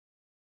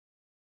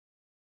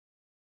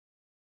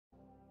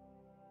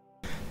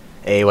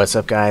Hey, what's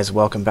up guys?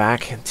 Welcome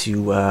back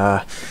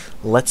to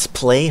Let's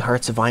Play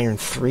Hearts of Iron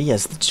 3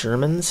 as the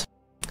Germans.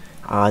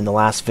 In the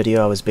last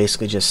video I was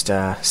basically just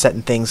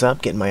setting things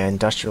up, getting my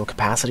industrial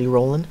capacity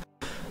rolling,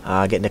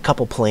 getting a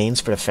couple planes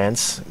for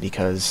defense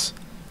because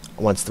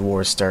once the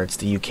war starts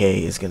the UK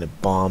is going to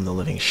bomb the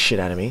living shit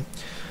out of me.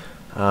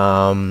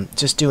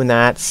 Just doing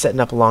that, setting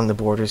up along the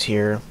borders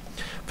here.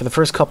 For the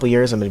first couple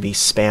years I'm going to be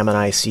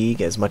spamming IC,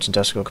 get as much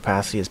industrial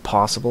capacity as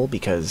possible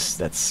because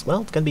that's,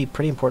 well, it's going to be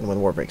pretty important when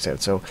war breaks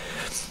out. So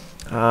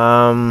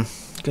going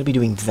to be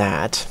doing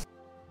that.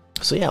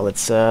 So yeah,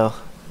 let's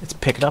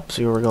pick it up,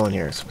 see where we're going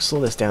here. So we'll slow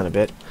this down a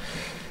bit.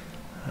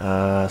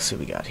 See what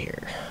we got here.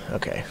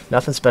 Okay,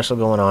 nothing special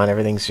going on.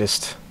 Everything's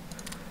just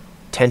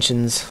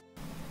tensions.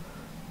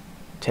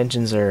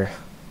 Tensions are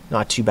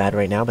not too bad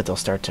right now, but they'll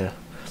start to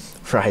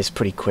rise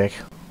pretty quick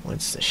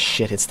once the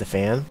shit hits the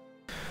fan.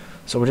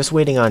 So we're just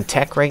waiting on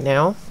tech right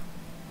now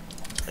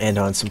and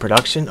on some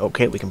production.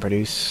 Okay, we can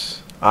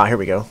produce. Ah, here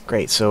we go.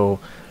 Great. So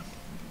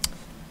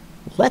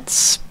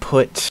let's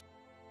put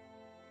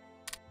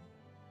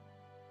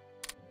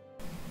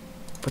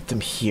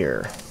them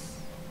here.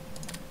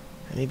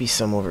 Maybe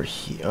some over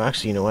here. Oh,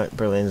 actually, you know what?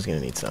 Berlin's going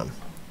to need some,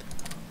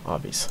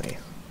 obviously.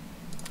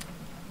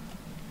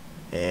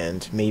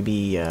 And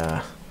maybe,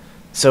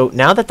 so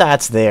now that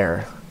that's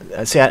there,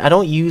 see, I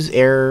don't use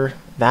air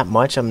that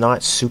much. I'm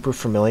not super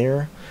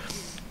familiar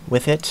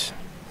with it,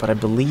 but I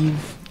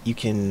believe you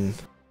can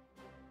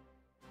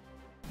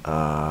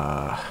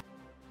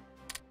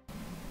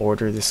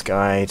order this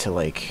guy to,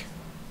 like,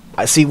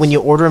 I see when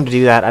you order him to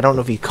do that, I don't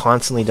know if he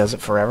constantly does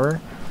it forever.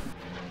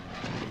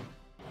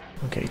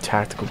 Okay,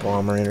 tactical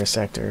bomber,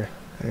 interceptor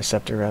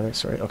rather,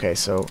 sorry. Okay,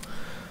 so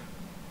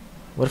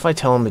what if I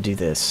tell him to do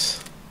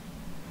this?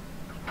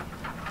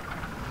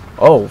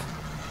 Oh,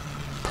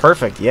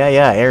 perfect. Yeah,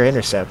 air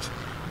intercept.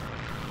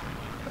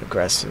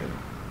 Aggressive.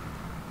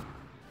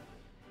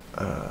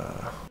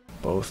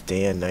 Both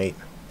day and night.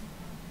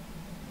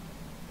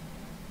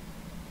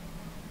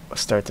 I'll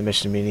start the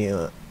mission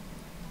immediately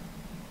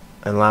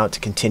and allow it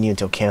to continue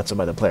until canceled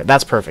by the player.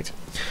 That's perfect.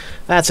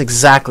 That's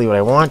exactly what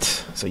I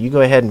want. So you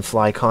go ahead and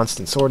fly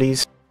constant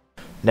sorties.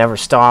 Never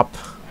stop.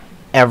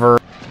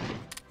 Ever.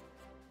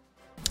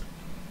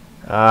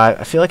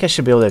 I feel like I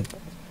should be able to...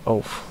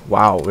 Oh,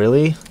 wow,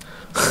 really?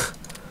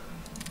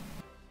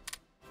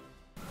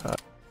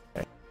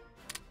 Okay.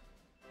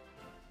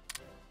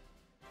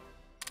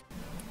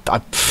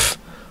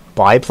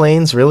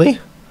 Biplanes, really?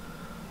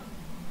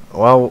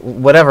 Well,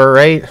 whatever,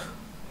 right?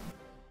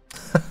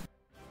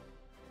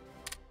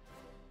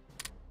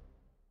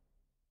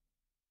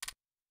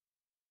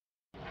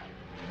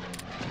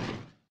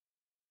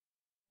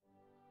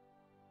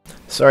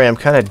 Sorry, I'm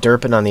kind of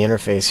derping on the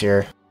interface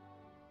here.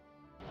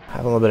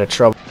 Having a little bit of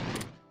trouble.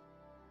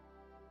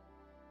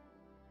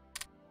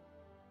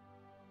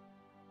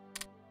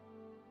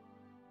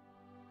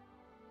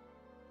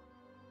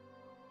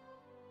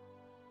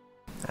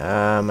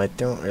 I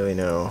don't really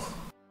know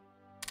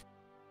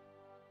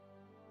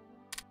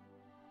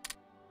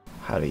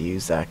how to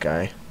use that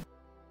guy.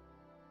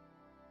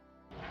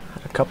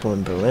 Had a couple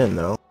in Berlin,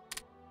 though.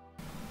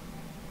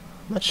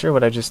 I'm not sure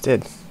what I just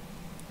did.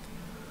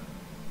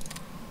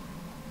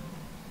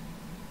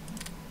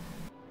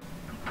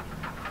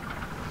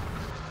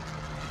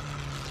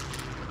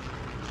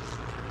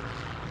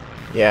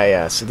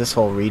 Yeah, so this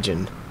whole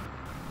region,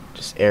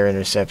 just air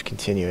intercept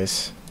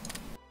continuous.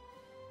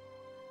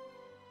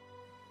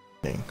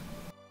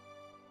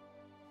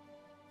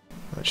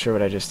 Not sure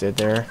what I just did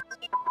there.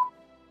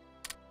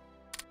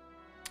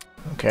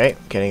 Okay,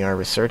 getting our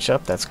research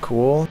up, that's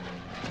cool.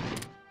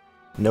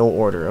 No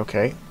order,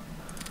 okay.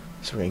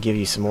 So we're going to give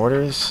you some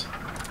orders.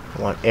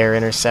 I want air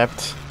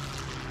intercept,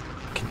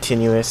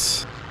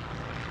 continuous,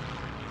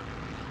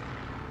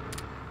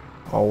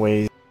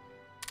 always.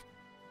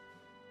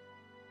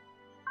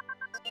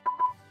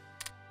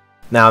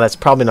 Now, that's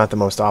probably not the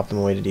most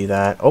optimal way to do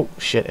that. Oh,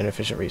 shit,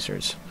 inefficient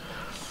research.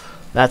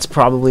 That's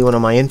probably one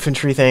of my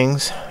infantry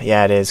things.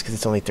 Yeah, it is, because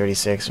it's only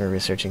 36 and we're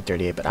researching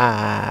 38,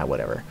 but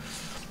whatever.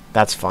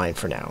 That's fine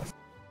for now.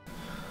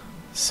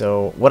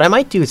 So, what I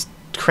might do is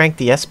crank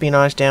the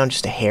espionage down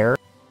just a hair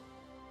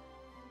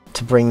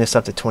to bring this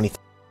up to 20.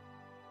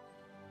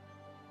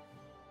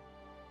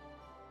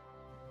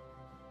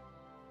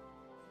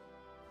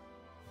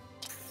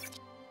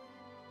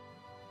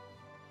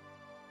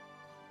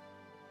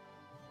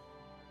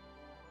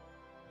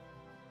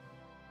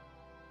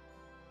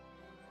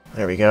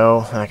 There we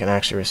go. I can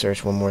actually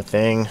research one more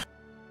thing.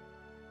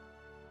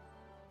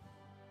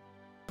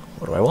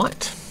 What do I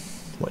want?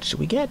 What should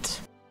we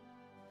get?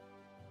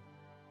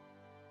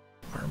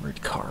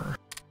 Armored car.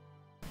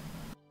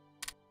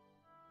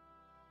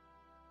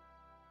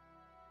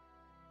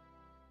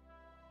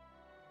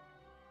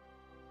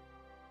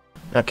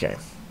 Okay.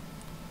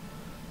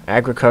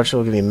 Agriculture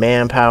will give me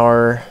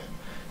manpower.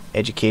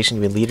 Education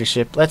will be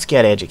leadership. Let's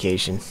get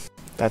education.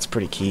 That's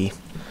pretty key.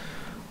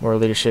 More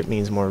leadership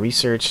means more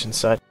research and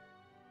such.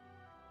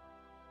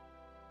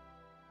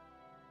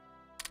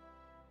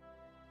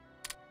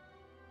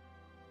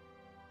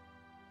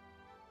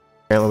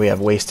 Apparently we have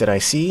wasted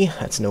IC.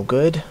 That's no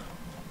good.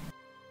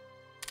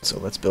 So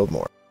let's build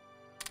more.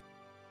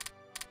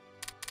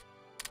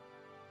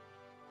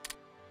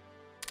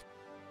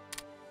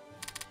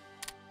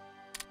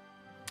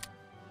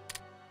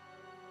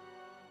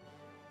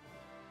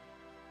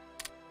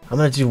 I'm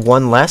going to do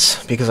one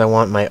less because I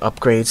want my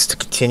upgrades to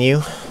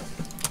continue.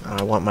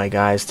 I want my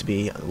guys to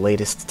be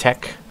latest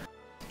tech.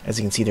 As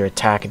you can see, their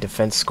attack and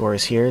defense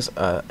scores here.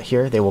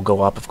 They will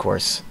go up, of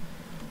course,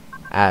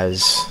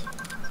 as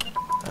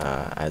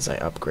I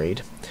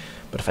upgrade.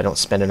 But if I don't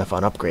spend enough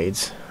on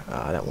upgrades,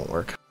 that won't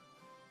work.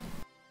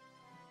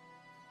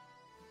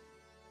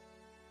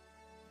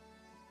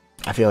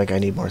 I feel like I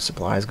need more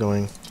supplies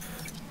going.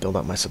 Build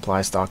up my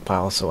supply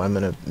stockpile, so I'm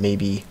gonna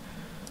maybe...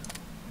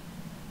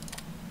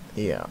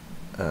 Yeah.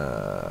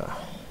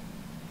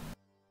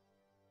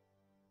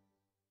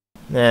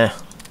 Nah,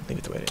 leave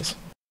it the way it is.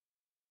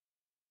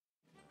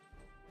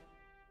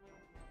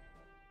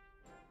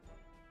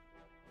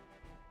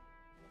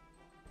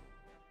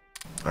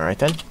 Alright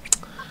then.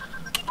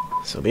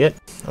 So be it.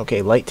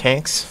 Okay, light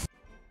tanks.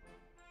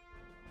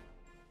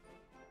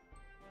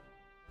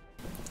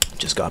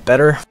 Just got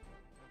better,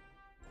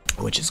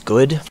 which is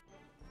good.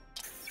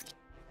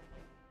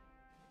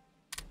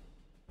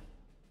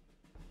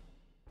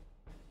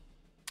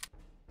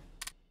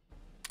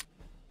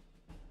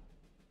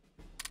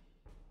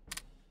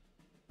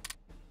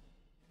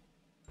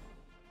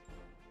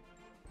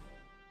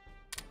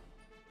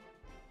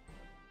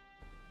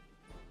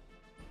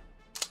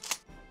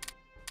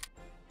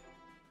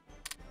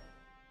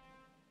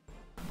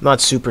 I'm not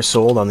super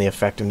sold on the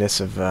effectiveness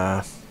of,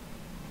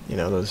 you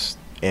know, those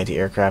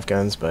anti-aircraft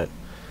guns, but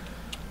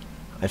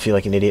I feel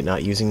like an idiot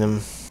not using them.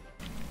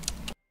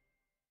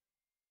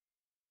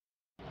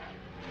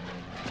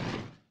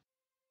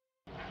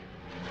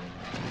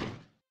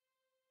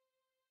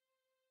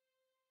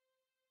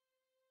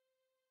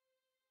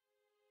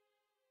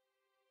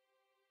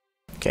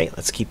 Okay,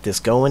 let's keep this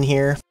going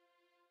here.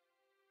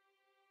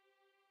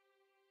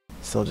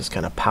 Still just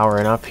kind of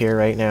powering up here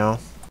right now.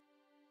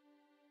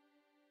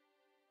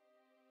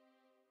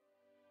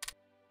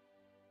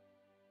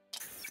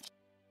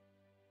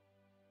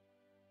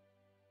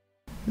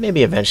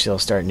 Maybe eventually I'll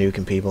start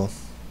nuking people.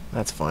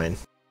 That's fine.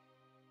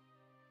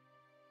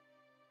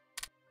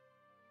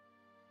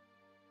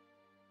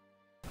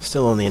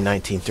 Still only in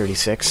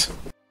 1936.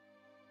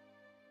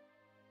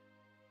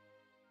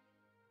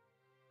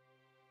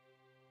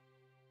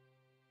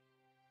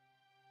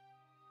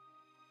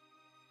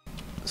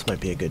 This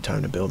might be a good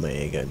time to build my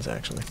A guns,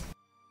 actually.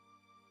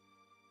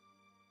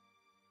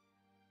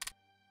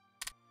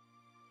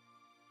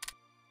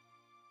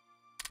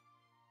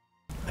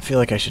 I feel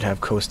like I should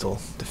have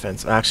coastal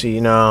defense. Actually,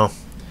 you know,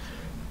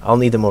 I'll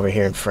need them over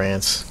here in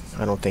France.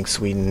 I don't think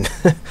Sweden,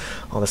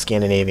 all the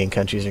Scandinavian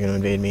countries are going to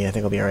invade me. I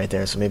think I'll be alright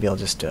there, so maybe I'll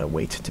just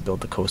wait to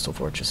build the coastal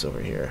fortress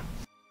over here.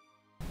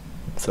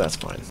 So that's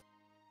fine.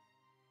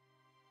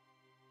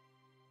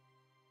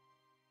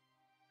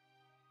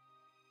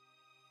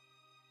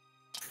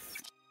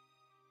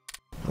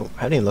 Oh,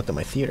 I haven't even looked at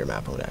my theater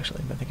map mode,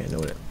 actually. I think I know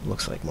what it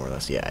looks like, more or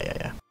less.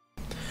 Yeah.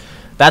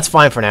 That's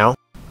fine for now.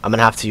 I'm going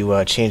to have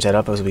to change that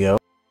up as we go,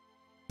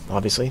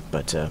 obviously,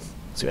 but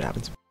see what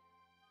happens.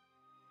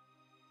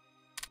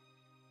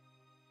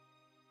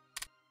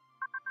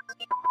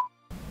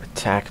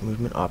 Attack,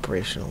 movement,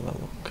 operational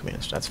level,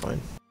 commands. That's fine.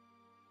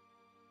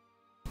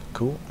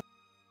 Cool.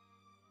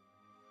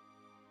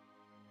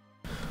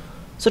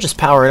 So just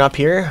powering up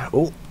here.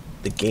 Oh,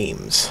 the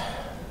games.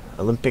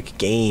 Olympic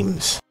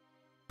Games.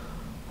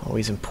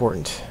 Always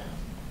important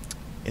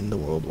in the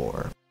World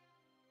War.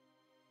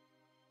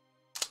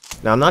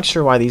 Now, I'm not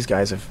sure why these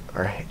guys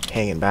are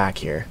hanging back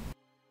here.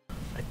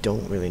 I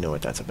don't really know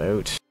what that's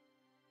about.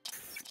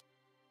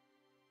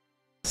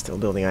 Still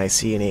building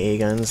IC and AA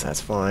guns.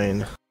 That's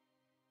fine.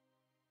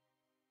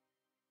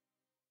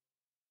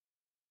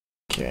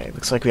 Okay,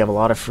 looks like we have a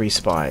lot of free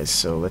spies,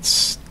 so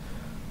let's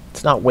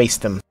not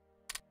waste them.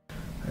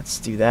 Let's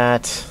do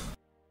that.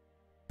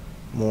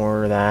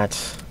 More of that.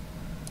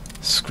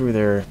 Screw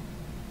their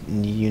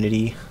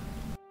unity.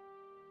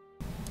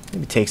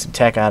 Maybe take some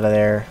tech out of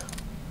there.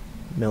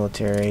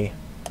 Military.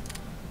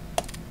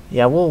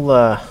 Yeah,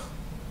 we'll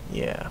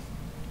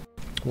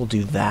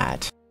do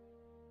that.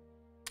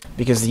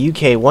 Because the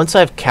UK, once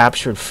I've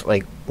captured,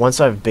 like, once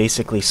I've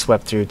basically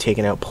swept through,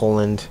 taken out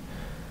Poland,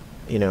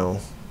 you know,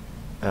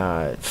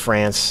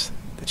 France,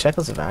 the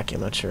Czechoslovakia,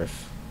 I'm not sure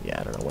if, yeah,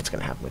 I don't know what's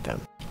going to happen with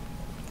them.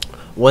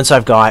 Once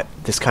I've got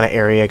this kind of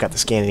area, got the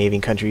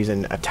Scandinavian countries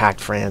and attacked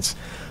France,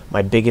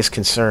 my biggest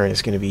concern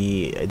is going to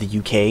be the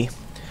UK,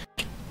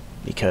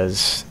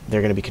 because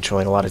they're going to be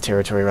controlling a lot of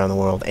territory around the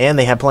world, and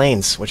they have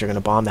planes, which are going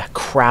to bomb the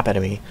crap out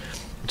of me,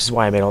 which is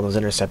why I made all those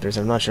interceptors.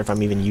 I'm not sure if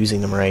I'm even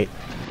using them right.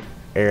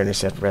 Air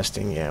intercept,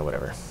 resting, yeah,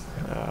 whatever.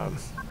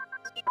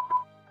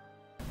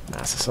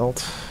 Mass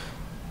assault.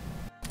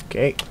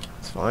 Okay,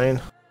 that's fine.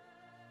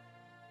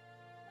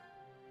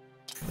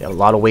 We have a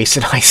lot of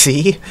wasted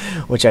IC,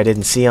 which I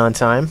didn't see on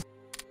time.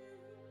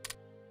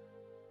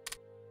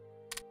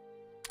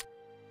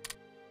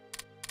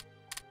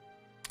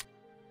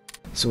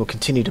 So we'll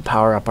continue to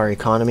power up our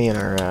economy and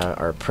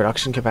our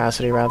production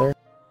capacity, rather.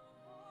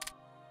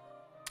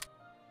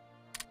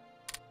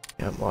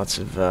 Yeah, lots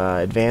of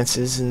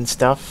advances and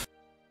stuff.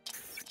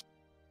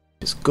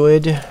 Is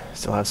good.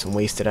 Still have some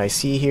wasted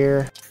IC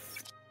here.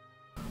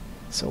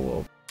 So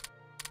we'll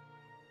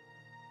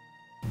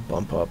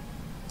bump up.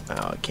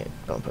 Oh, I can't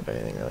bump up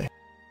anything really.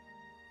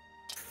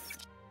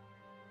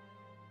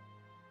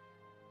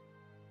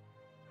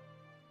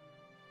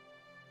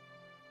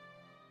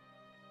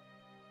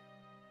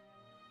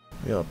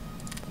 We'll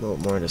a little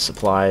more into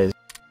supplies.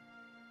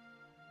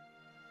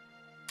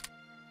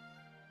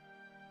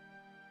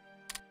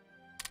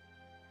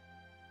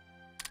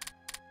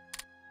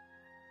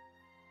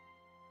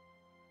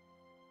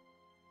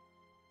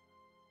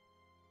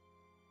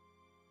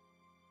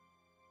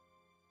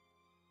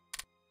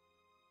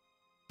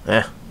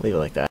 Leave it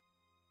like that.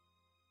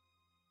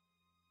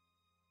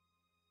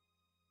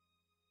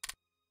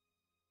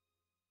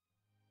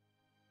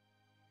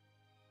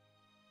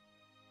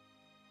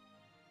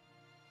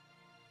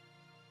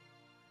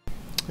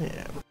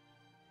 Yeah.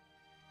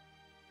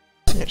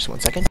 Yeah, just 1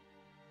 second.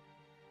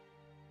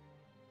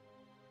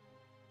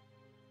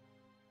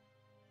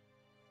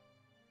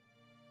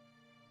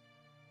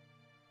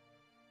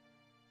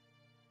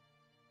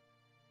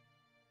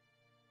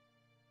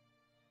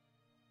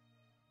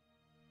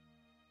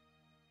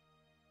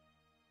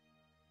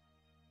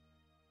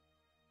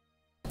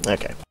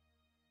 Okay.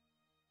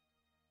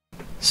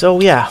 So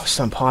yeah, just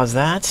unpause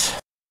that.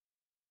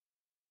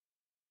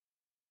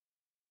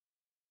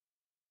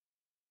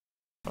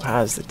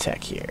 How's the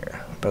tech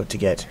here? About to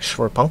get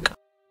Schwerpunk.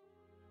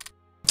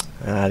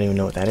 I don't even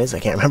know what that is. I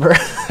can't remember.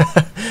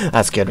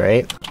 That's good,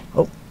 right?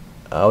 Oh.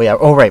 Oh yeah.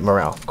 Oh right,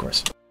 morale. Of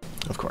course.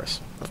 Of course.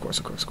 Of course.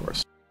 Of course. Of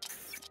course.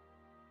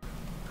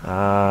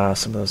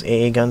 Some of those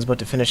AA guns about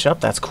to finish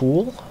up. That's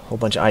cool. Whole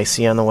bunch of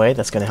IC on the way.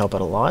 That's going to help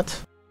out a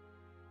lot.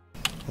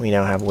 We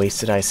now have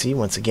wasted IC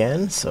once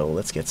again, so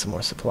let's get some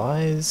more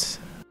supplies.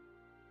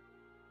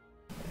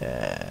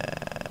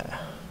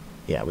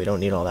 Yeah, we don't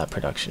need all that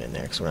production in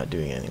there because we're not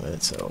doing anything with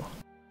it, so...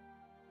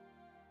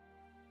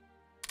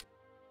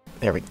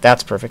 There we...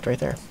 That's perfect right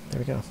there. There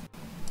we go.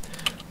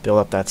 Build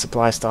up that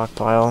supply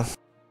stockpile.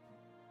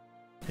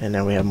 And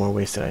now we have more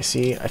wasted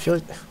IC. I feel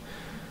like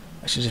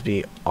I should just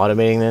be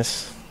automating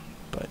this,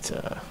 but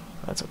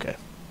that's okay.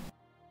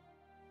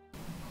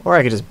 Or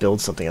I could just build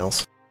something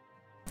else.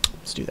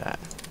 Let's do that.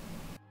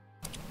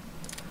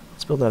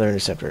 Let's build another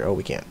interceptor. Oh,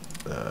 we can't.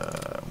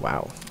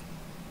 Wow.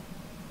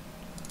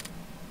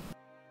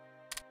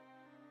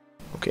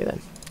 Okay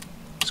then.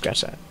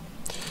 Scratch that.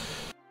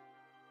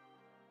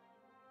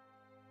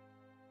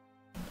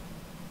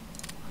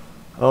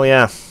 Oh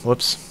yeah.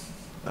 Whoops.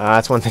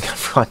 That's one thing I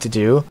forgot to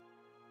do.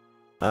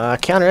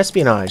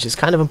 Counter-espionage is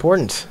kind of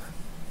important.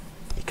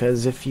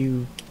 Because if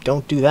you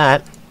don't do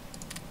that,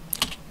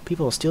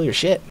 people will steal your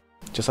shit.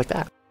 Just like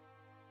that.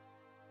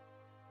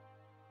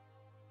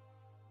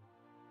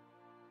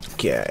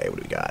 Okay, what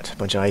do we got? A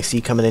bunch of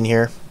IC coming in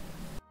here,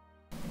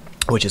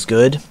 which is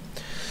good.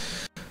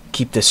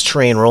 Keep this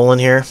train rolling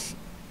here.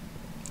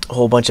 A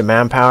whole bunch of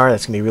manpower,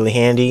 that's going to be really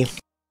handy.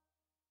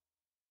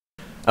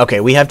 Okay,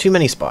 we have too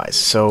many spies,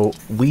 so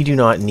we do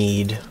not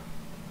need...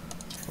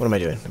 What am I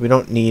doing? We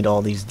don't need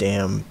all these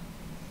damn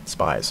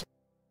spies.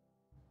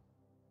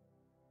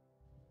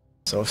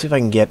 So let's see if I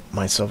can get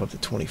myself up to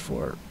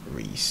 24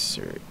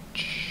 research.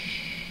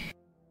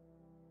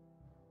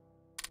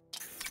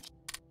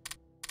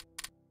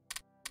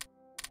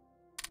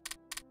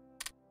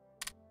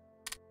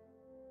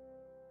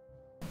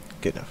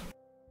 Good enough.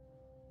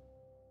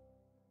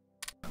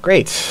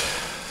 Great.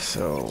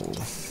 So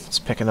let's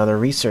pick another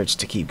research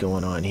to keep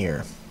going on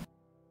here.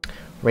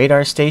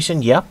 Radar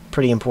station, yep,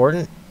 pretty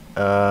important.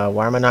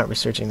 Why am I not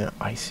researching that?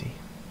 I see.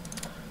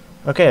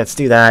 Okay, let's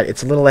do that.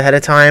 It's a little ahead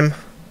of time,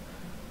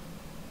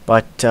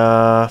 but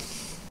yeah,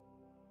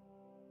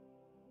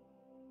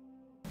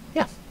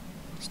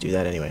 let's do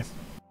that anyway.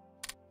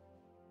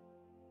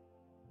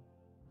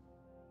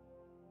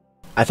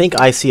 I think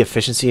IC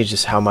efficiency is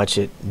just how much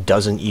it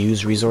doesn't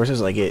use resources.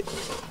 Like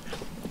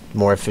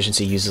more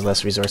efficiency uses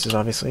less resources,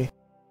 obviously.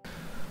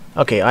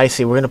 Okay, IC,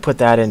 we're going to put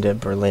that into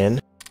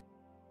Berlin.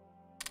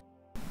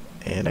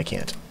 And I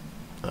can't.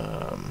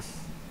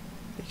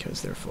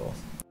 Because they're full.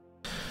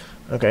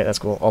 Okay, that's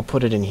cool. I'll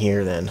put it in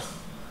here then.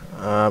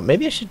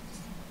 Maybe I should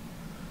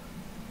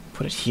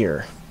put it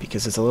here,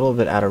 because it's a little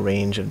bit out of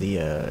range of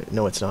the...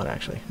 no, it's not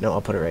actually. No,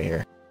 I'll put it right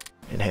here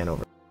in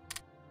Hanover.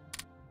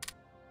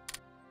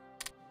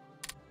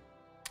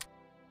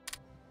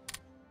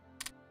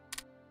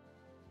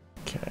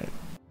 Okay.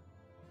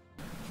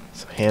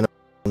 So Hanover,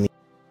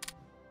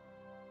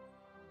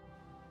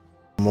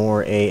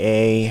 more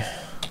AA.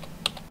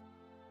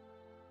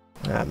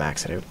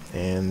 Max it out.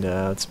 And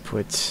let's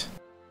put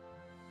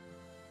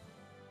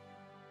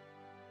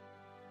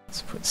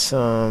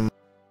some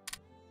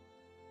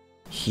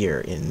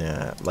here in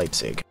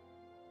Leipzig.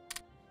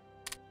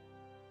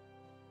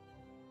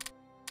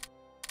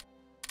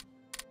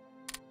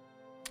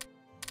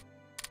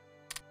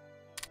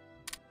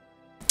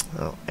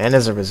 Oh, and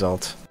as a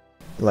result,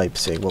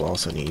 Leipzig will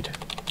also need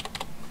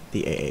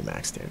the AA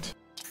maxed out.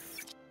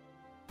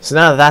 So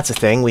now that that's a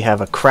thing, we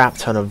have a crap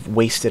ton of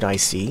wasted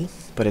IC,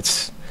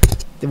 but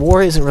the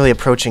war isn't really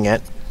approaching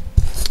yet,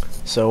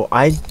 so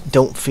I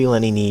don't feel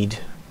any need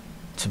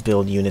to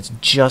build units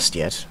just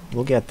yet.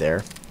 We'll get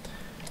there.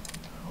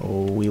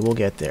 Oh, we will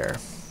get there.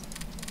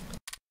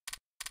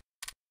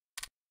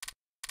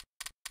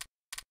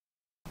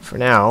 For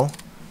now,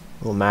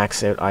 we'll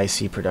max out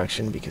IC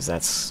production because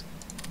that's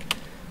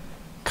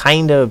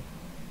kind of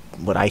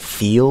what I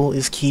feel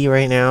is key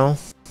right now.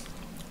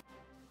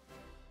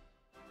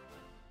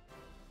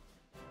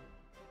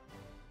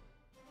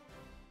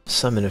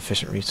 Some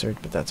inefficient research,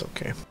 but that's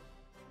okay.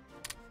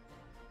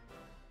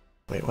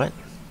 Wait, what?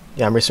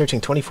 Yeah, I'm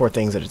researching 24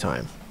 things at a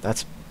time.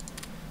 That's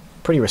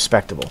pretty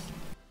respectable.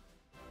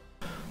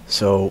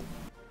 So,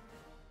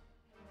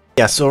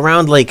 yeah, so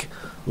around like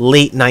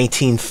late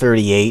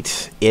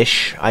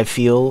 1938-ish, I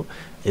feel,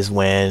 is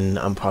when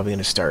I'm probably going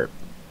to start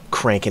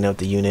cranking out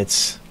the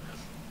units,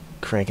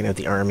 cranking out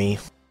the army.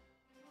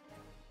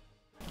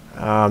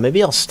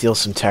 Maybe I'll steal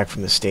some tech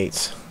from the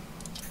States,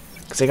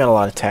 because they got a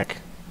lot of tech.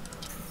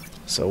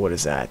 So what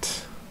is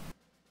that?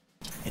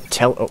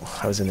 Oh,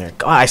 I was in there.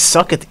 God, I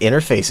suck at the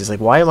interfaces. Like,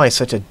 why am I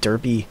such a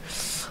derpy...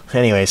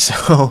 Anyway,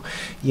 so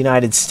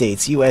United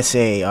States,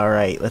 USA.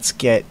 Alright, let's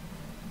get...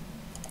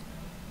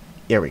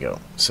 There we go.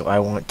 So I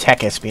want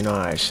tech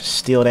espionage.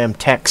 Steal them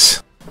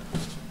techs.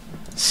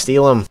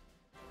 Steal them.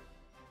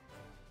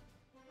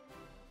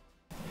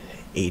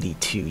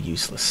 82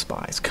 useless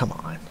spies. Come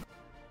on.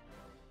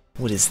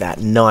 What is that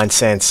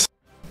nonsense?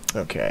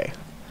 Okay.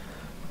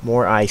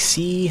 More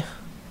IC.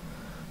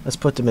 Let's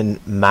put them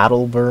in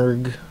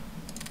Madelberg.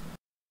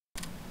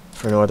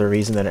 For no other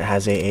reason than it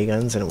has AA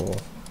guns, and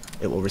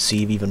it will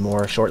receive even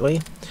more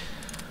shortly.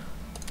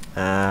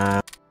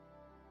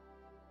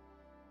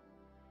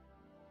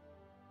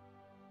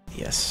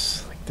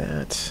 Yes, like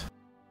that.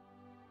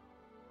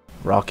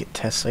 Rocket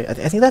test site. I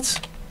think that's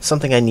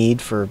something I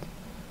need for...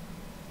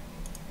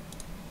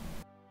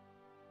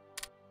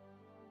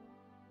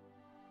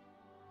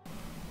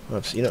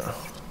 Whoops, you know,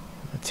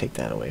 I'll take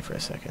that away for a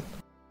second.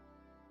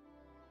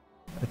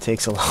 It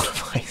takes a lot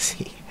of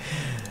IC.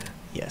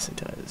 Yes, it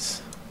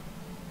does.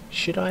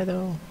 Should I,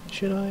 though?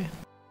 Should I?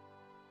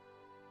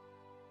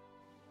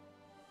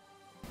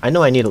 I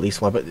know I need at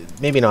least one, but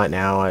maybe not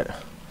now.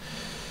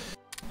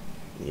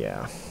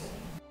 Yeah.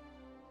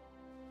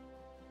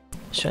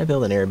 Should I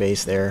build an air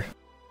base there?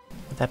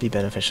 Would that be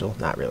beneficial?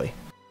 Not really.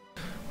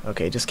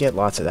 Okay, just get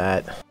lots of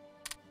that.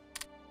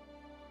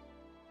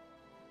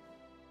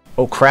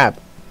 Oh crap!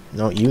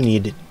 No, you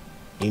need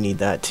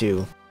that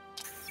too.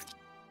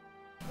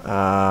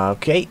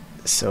 Okay,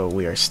 so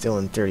we are still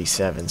in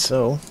 37,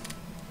 so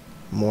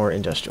more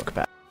industrial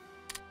capacity.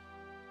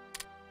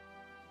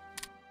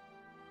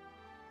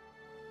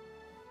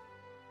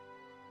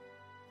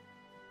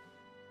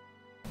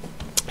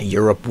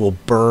 Europe will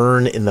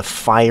burn in the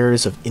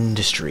fires of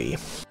industry.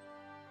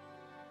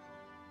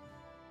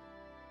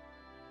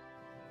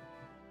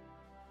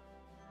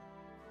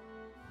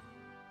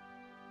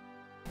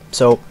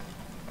 So,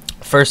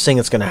 first thing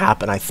that's going to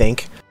happen, I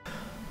think,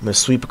 I'm going to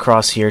sweep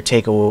across here,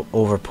 take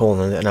over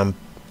Poland, and I'm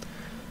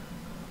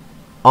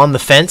on the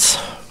fence.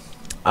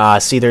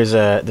 See, there's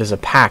a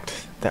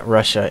pact that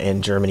Russia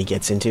and Germany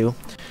gets into,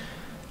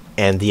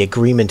 and the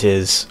agreement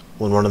is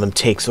when one of them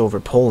takes over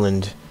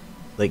Poland,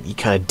 like, you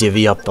kind of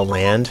divvy up the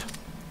land.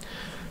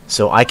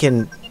 So I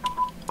can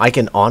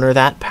honor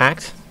that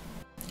pact.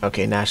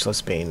 Okay, nationalist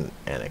Spain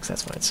annex,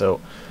 that's fine.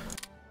 So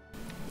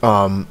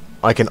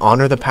I can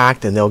honor the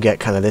pact, and they'll get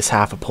kind of this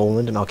half of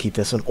Poland, and I'll keep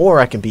this one. Or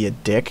I can be a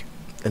dick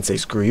and say,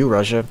 screw you,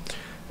 Russia,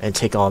 and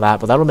take all that.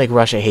 But that'll make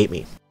Russia hate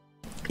me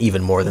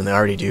even more than they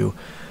already do.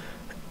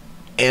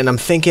 And I'm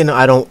thinking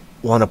I don't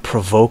want to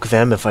provoke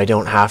them if I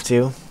don't have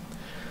to.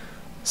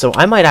 So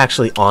I might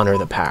actually honor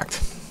the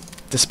pact,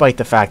 despite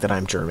the fact that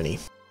I'm Germany.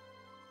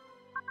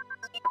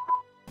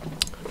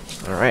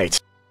 Alright.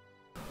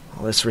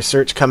 All this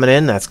research coming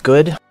in, that's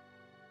good.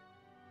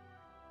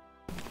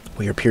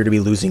 We appear to be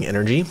losing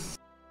energy,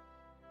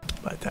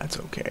 but that's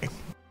okay.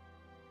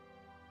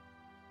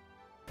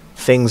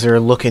 Things are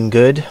looking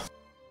good.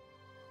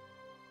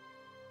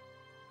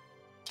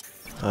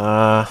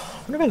 I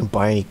wonder if I can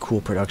buy any cool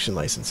production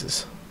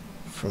licenses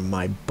from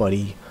my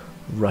buddy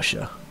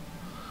Russia.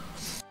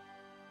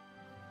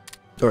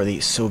 Or the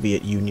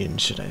Soviet Union,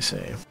 should I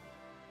say.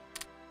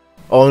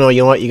 Oh no,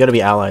 you know what? You gotta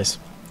be allies,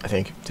 I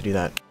think, to do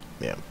that.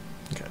 Yeah,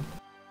 okay.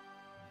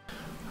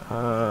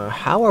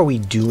 How are we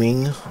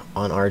doing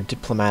on our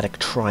diplomatic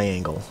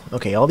triangle?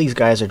 Okay, all these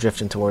guys are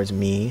drifting towards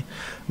me.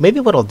 Maybe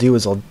what I'll do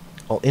is I'll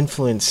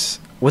influence...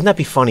 Wouldn't that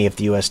be funny if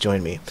the US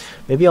joined me?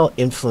 Maybe I'll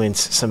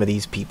influence some of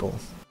these people.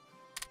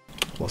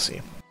 We'll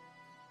see.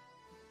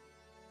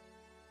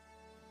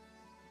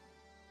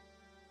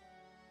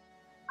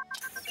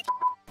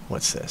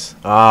 What's this?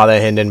 Ah, the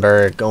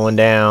Hindenburg going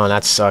down.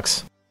 That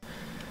sucks.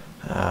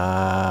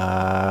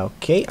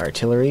 Okay,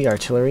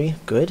 artillery,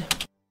 good.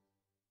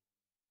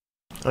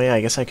 Oh yeah,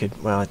 I guess I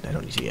could... Well, I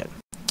don't need to yet.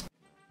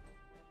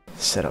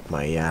 Set up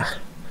my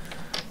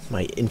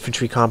my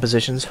infantry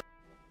compositions.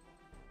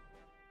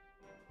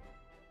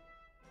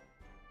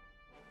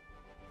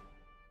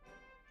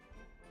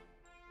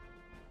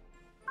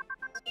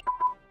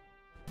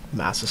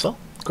 Mass assault.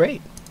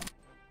 Great.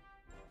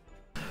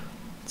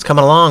 It's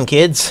coming along,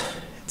 kids.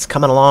 It's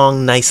coming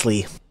along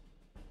nicely.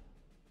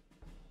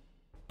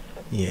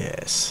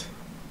 Yes.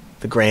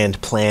 The grand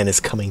plan is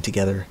coming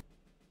together.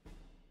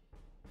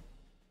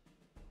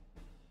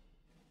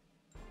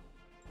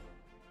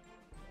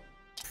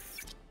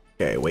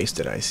 Okay,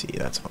 wasted IC.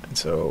 That's fine.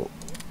 So,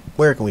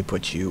 where can we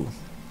put you?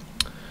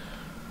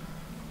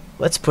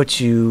 Let's put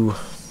you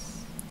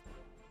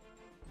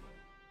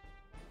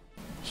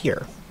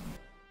here.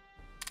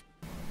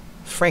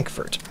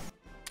 Frankfurt.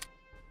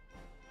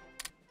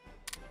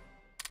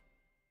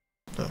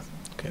 Oh,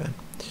 okay then.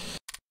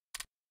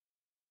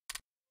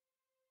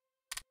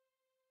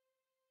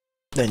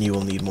 Then you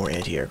will need more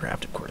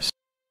anti-aircraft, of course.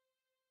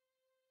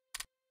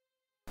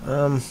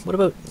 What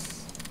about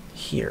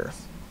here?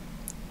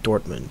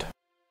 Dortmund.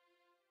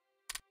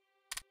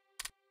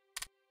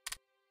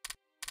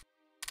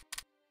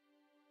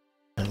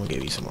 And we'll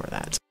give you some more of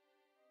that.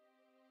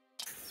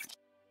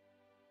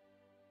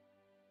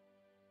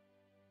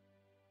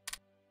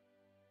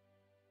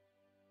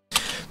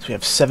 So we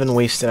have 7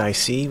 wasted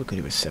IC. We can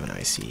do a 7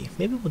 IC.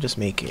 Maybe we'll just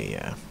make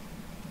a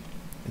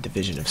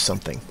division of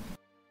something.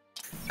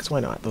 Because why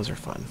not? Those are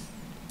fun.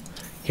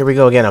 Here we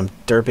go again. I'm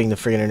derping the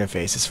friggin'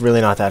 interface. It's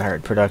really not that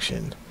hard.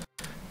 Production.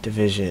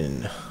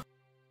 Division.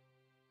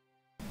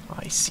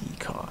 IC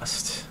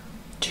cost.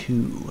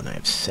 2, and I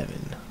have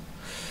 7.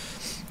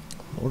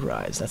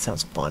 Motorized. That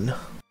sounds fun.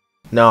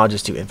 No, I'll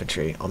just do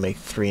infantry. I'll make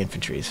 3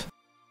 infantries.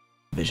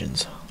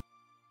 Divisions.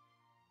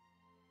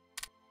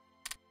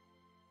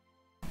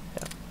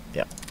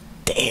 Yep.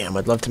 Damn,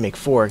 I'd love to make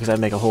 4, because I'd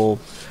make a whole...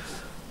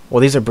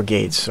 Well, these are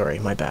brigades. Sorry,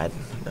 my bad.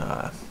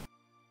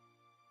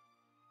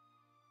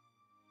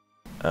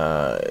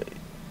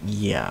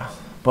 Yeah.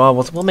 Well,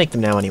 we'll make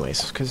them now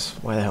anyways, because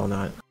why the hell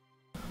not?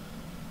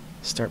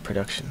 Start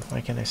production.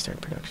 Why can't I start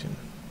production?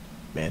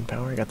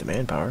 Manpower? I got the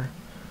manpower.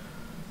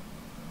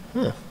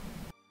 Huh.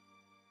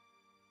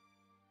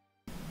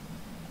 I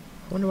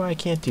wonder why I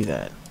can't do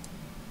that.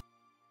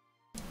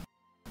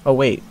 Oh,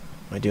 wait.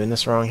 Am I doing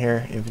this wrong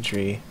here?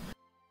 Infantry.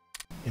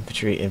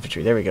 Infantry,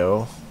 infantry. There we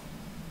go.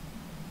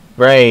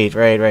 Right.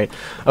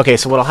 Okay,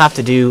 so what I'll have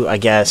to do, I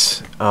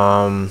guess,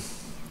 well,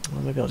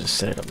 maybe I'll just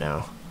set it up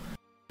now.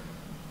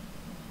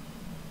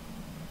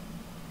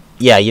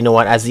 Yeah, you know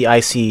what? As the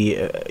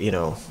IC, you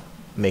know,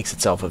 makes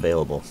itself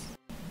available.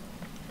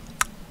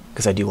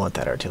 Because I do want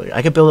that artillery.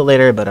 I could build it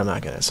later, but I'm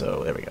not gonna,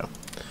 so there we go.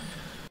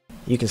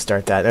 You can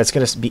start that. That's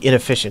gonna be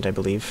inefficient, I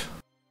believe.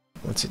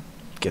 Once it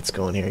gets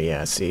going here,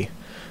 yeah, see.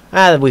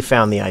 Ah, we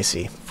found the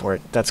IC for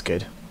it. That's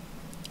good.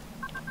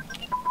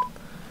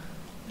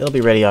 It'll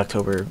be ready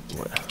October.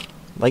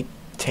 Light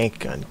tank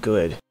gun,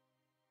 good.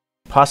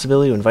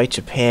 Possibility to invite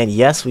Japan.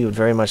 Yes, we would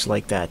very much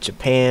like that.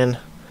 Japan,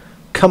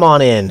 come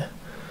on in.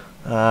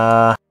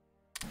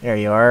 There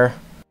you are.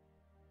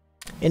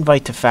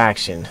 Invite to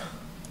faction.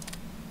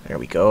 There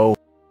we go.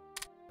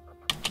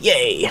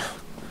 Yay!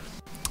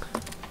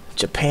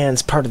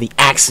 Japan's part of the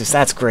Axis.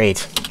 That's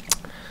great.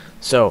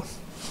 So.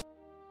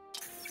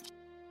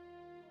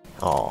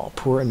 Oh,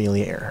 poor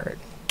Amelia Earhart.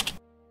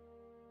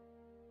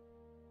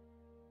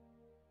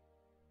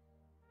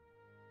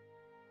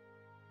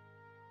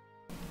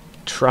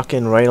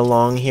 Trucking right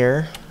along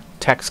here.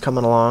 Tech's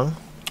coming along.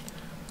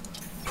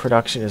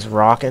 Production is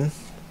rocking.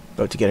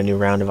 About to get a new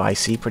round of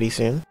IC pretty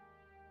soon.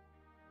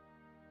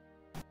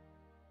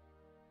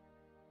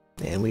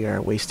 And we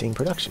are wasting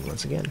production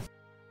once again.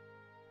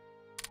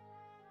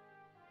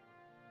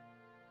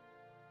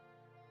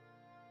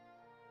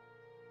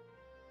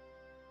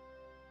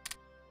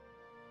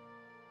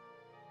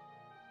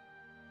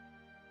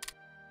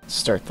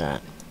 Start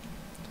that.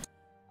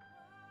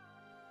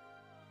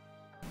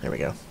 There we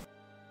go.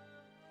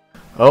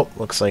 Oh,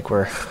 looks like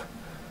we're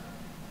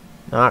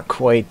not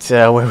quite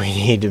where we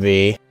need to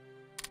be.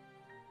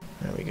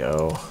 There we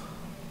go.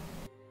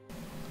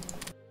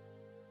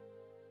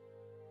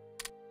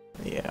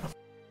 Yeah.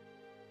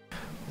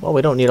 Well,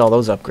 we don't need all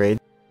those upgrades.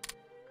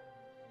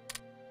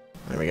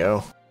 There we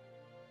go.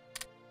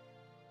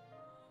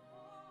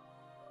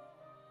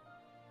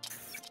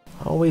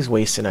 Always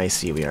wasting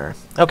IC we are.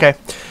 Okay.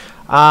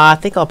 I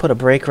think I'll put a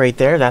break right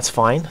there. That's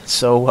fine.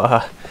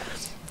 So,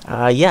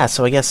 yeah,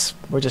 so I guess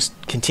we're just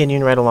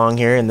continuing right along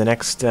here. In the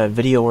next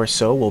video or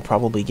so, we'll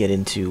probably get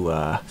into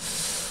a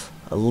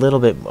little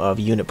bit of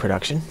unit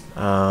production.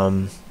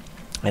 And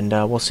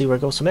we'll see where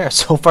it goes from there.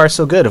 So far,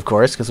 so good, of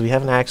course, because we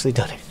haven't actually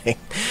done anything.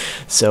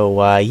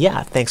 So,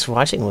 yeah, thanks for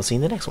watching. We'll see you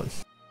in the next one.